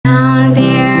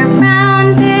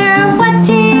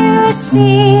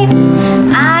see?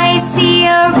 I see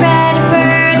a red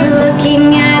bird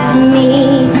looking at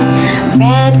me.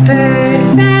 Red bird,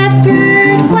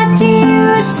 what do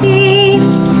you see?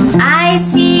 I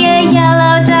see a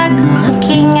yellow duck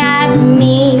looking at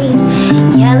me.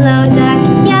 Yellow duck,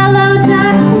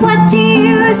 what do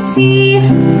you see?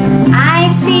 I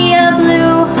see a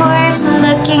blue horse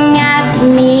looking at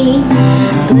me.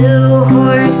 Blue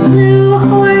horse,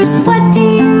 what do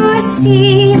you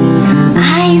see?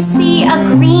 I see a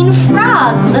green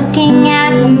frog looking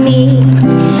at me.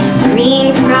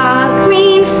 Green frog,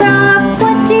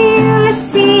 what do you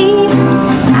see?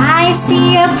 I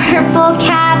see a purple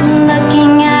cat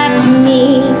looking at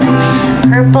me.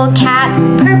 Purple cat,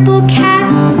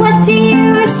 what do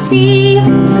you see?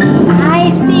 I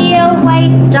see a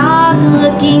white dog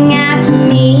looking at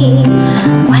me.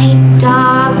 White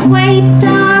dog,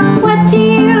 what do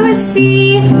you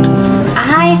see?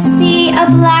 I see a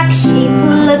black sheep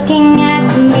looking at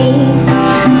me.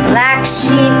 Black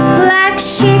sheep,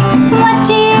 what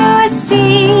do you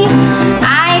see?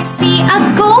 I see a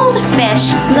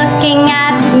goldfish looking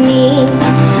at me.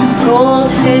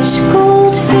 Goldfish,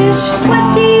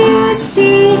 what do you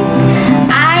see?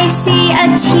 I see a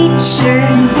teacher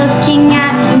looking